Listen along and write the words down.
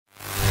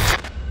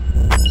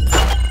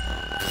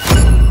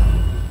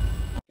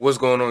What's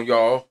going on,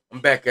 y'all? I'm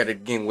back at it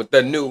again with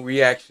the new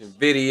reaction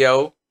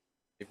video.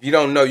 If you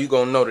don't know, you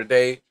gonna know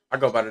today. I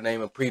go by the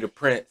name of Pre the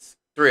Prince.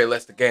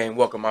 Less the game.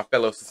 Welcome my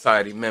fellow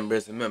society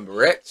members and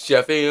memberettes.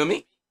 You feel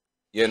me?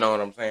 You know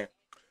what I'm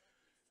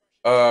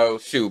saying?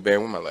 Shoot, man,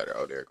 where my letter?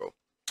 Oh, there it go.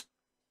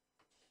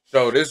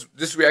 So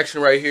this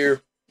reaction right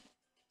here,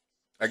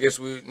 I guess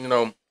we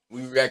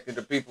reacted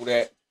to people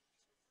that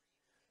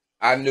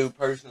I know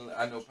personally.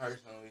 I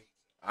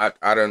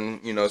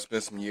done,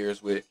 spent some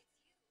years with.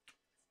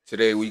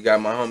 Today we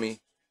got my homie,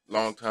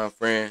 longtime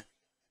friend.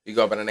 He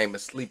go by the name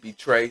of Sleepy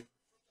Trey.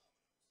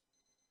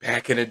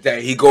 Back in the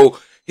day,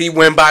 he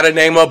went by the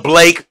name of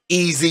Blake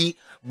Easy.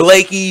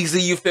 Blake Easy,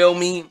 you feel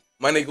me?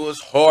 My nigga was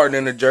hard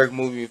in the Jerk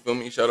movie, you feel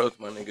me? Shout out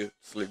to my nigga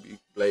Sleepy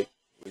Blake,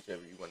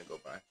 whichever you want to go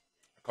by. I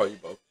call you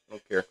both, I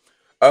don't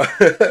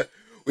care.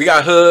 We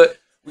got Hood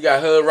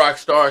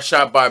Rockstar,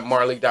 shot by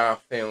Marley Down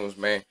Films,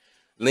 man.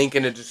 Link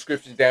in the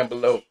description down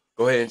below.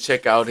 Go ahead and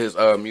check out his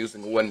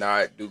music and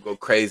whatnot. Dude go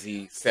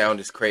crazy.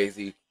 Sound is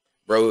crazy.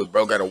 Bro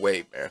got a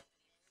wave, man. If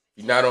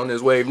you're not on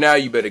this wave now,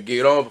 you better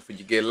get on before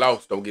you get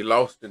lost. Don't get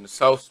lost in the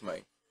sauce,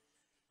 man.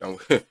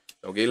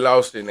 Don't get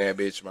lost in that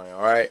bitch, man.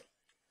 Alright?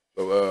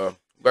 So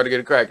gotta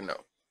get it cracking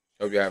though.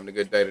 Hope you're having a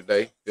good day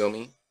today. Feel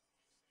me?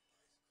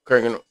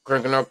 Cranking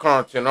out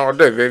content all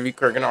day, baby.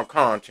 Cranking out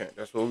content.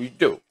 That's what we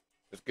do.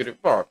 Let's get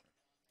it poppin'.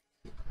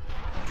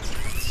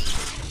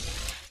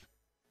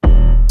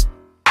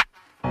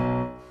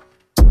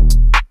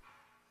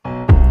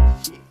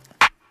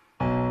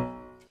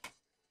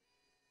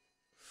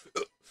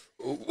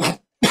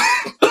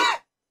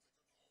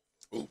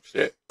 Oh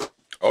shit.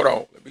 Hold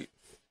on. Let me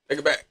take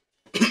it back.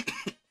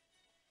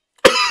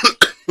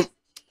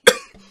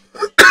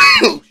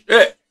 Oh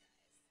shit.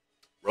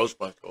 Roast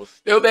punch goes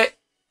stupid.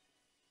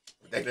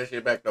 Take that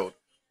shit back though.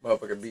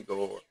 Motherfucking beat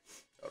go over.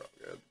 Hold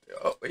on.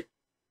 Oh wait.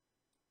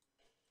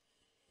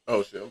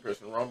 Oh shit, I'm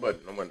pressing the wrong button.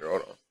 No wonder.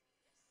 Hold on.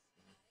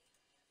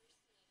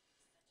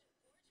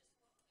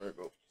 There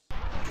we go.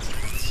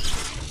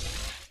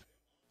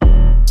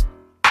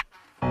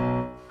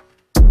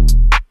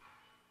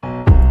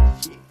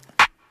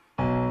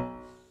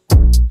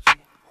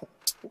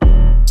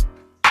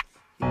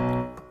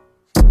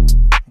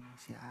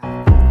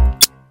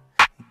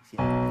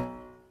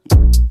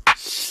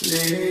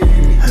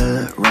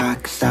 Hood,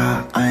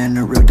 Rockstar, I am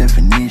the real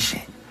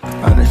definition. All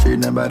that shit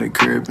nothing about the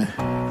crippin'.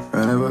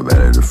 Run over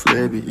better to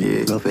flip it,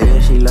 yeah. Go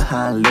fast, she look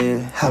how I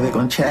live. How we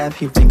gon' chap,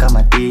 you think I'm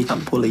a ditch.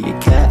 I'm pulling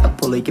your cat, I'm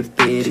pulling your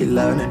fit. She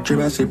loving the drip,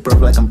 I say broke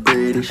like I'm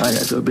British. I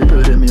got your bitch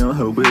putting me on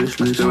her wish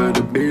list. Show her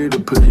the beard, the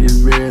pussy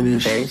is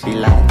reddish. Hey, she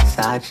like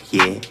Versace,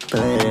 yeah.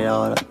 Put it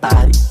on her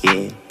body,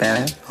 yeah.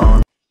 Back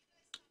on.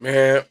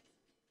 Man,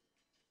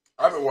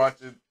 I've been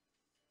watching.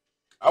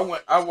 I've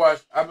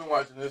been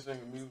watching this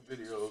nigga music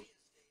videos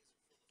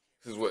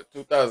since what,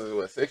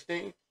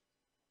 2016?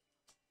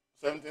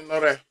 17, know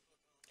that.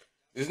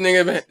 This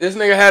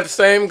nigga had the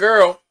same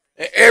girl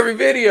in every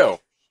video.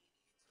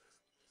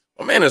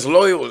 My man is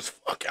loyal as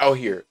fuck out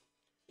here.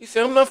 He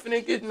said, I'm not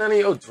finna get none of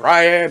your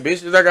dry ass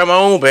bitches. I got my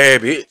own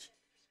bad bitch.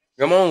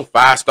 Got my own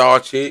 5-star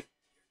chick.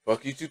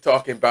 Fuck you two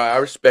talking about. I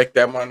respect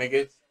that, my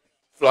nigga.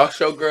 Floss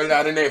your girl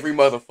out in every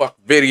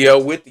motherfucking video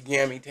with the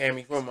Yammy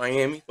Tammy from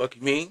Miami. Fuck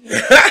you mean?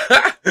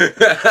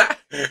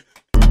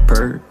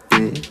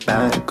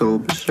 Back go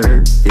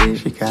berserk, yeah.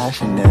 She got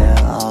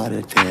Chanel all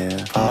the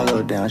tail.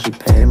 Follow down, she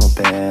paid my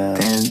bill.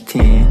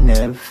 10-10,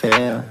 never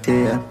fail.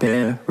 Yeah,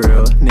 been a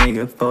real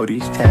nigga for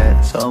these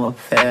tats. So I'ma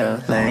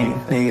fail. Lame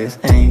niggas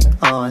ain't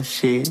on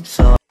shit,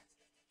 so.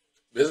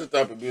 This is the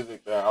type of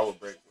music that I would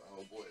break my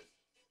whole boys.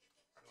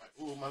 I'm like,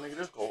 ooh, my nigga,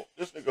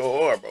 this nigga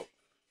hard, bro.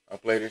 I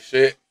play this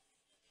shit,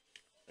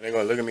 and they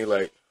gonna look at me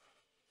like,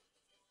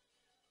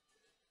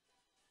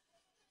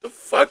 the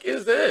fuck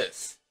is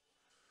this?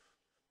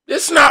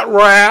 It's not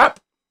rap.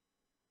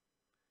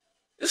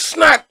 It's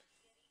not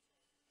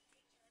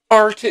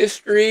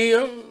artistry. I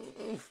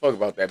don't fuck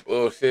about that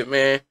bullshit,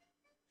 man.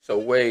 So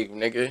wave,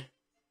 nigga.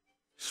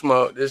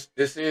 Smoke. This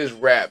is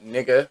rap,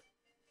 nigga.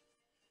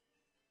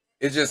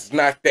 It's just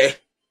not that.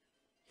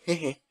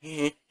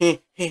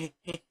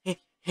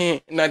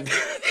 Not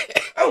that.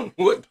 I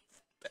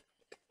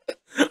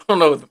don't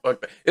know what the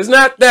fuck that. It's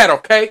not that,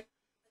 okay?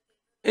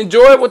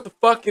 Enjoy what the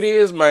fuck it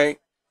is, man.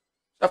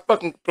 Stop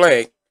fucking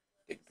playing.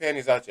 Take your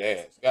panties out your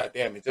ass.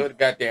 Goddamn, enjoy the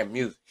goddamn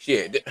music.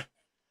 Shit.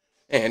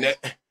 And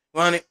that,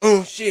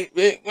 shit,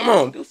 man. Come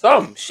on, do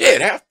something. Shit,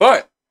 have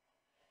fun.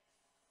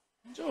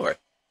 Enjoy.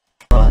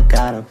 I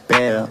got a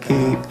bill.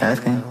 Keep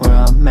asking where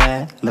I'm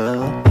at.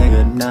 Little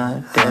nigga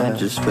not there. I'm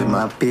just with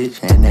my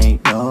bitch and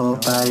ain't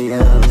nobody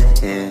else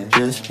here.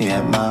 Just me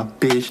and my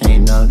bitch.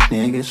 Ain't no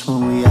niggas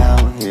when we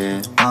out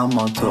here. I'm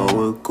on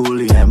tour with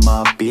Cooley and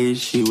my bitch.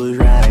 She was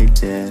right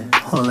there.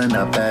 Pulling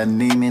up at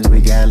Neiman's.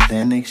 We got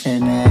Lennox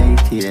and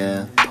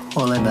ATL.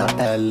 Pulling up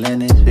at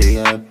Lennox. We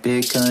got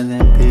big guns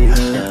and big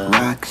shells.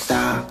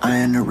 Rockstar, I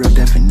am the real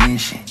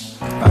definition.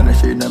 All that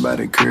shit nothing about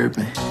the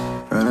crippin'.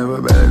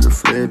 Remember better to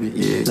flip it,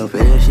 yeah. Lil'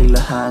 bitch, she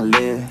love how I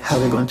live. How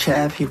we gon'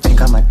 chat, he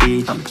think I'm a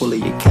DJ. I'm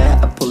pulling your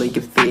cat, I pulling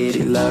your fit.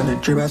 She love the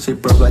drip, I say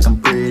broke like I'm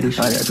British.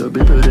 I got your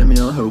bitch putting me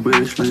on her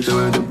wish list. Still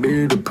with the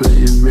beat to put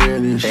you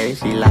vanish. Hey,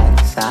 she like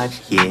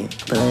Versace, yeah.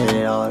 Put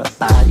it on her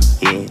body,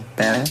 yeah.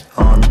 Back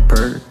on the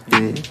perk,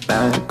 yeah.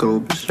 Back go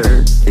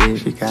berserk, yeah.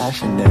 She got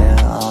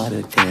Chanel, all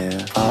the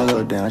tail. I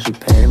go down, she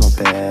pay my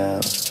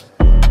bills.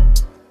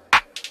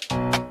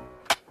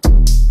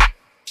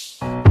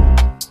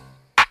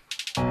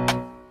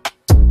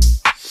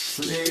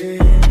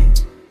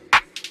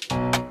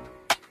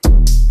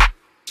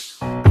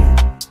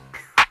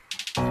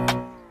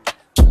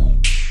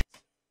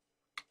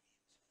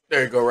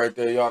 There you go, right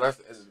there, y'all. That's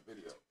the end of the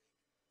video.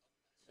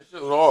 This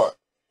shit was hard.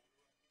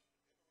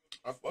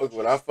 I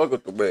fuck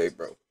with the wave,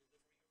 bro.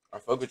 I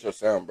fuck with your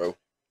sound, bro.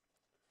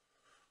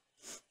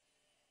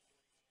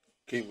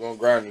 Keep on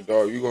grinding,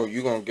 dog. You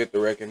gonna get the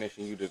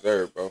recognition you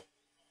deserve, bro.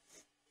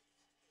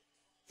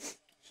 It's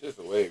just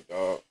a wave,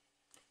 dog.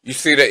 You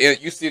see the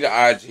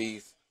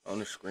IGs on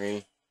the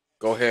screen.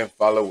 Go ahead and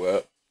follow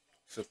up.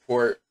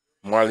 Support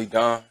Marley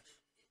Don.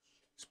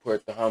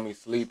 Support the homie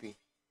Sleepy.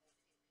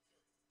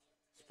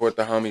 Support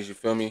the homies, you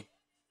feel me?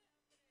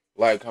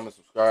 Like, comment,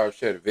 subscribe,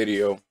 share the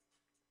video.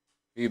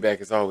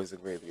 Feedback is always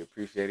greatly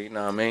appreciated, you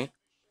know what I mean?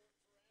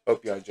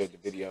 Hope y'all enjoyed the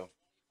video.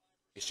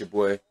 It's your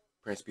boy,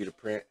 Prince Peter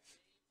Prince.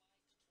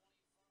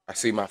 I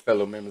see my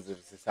fellow members of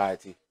the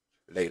society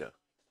later.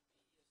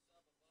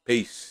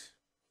 Peace.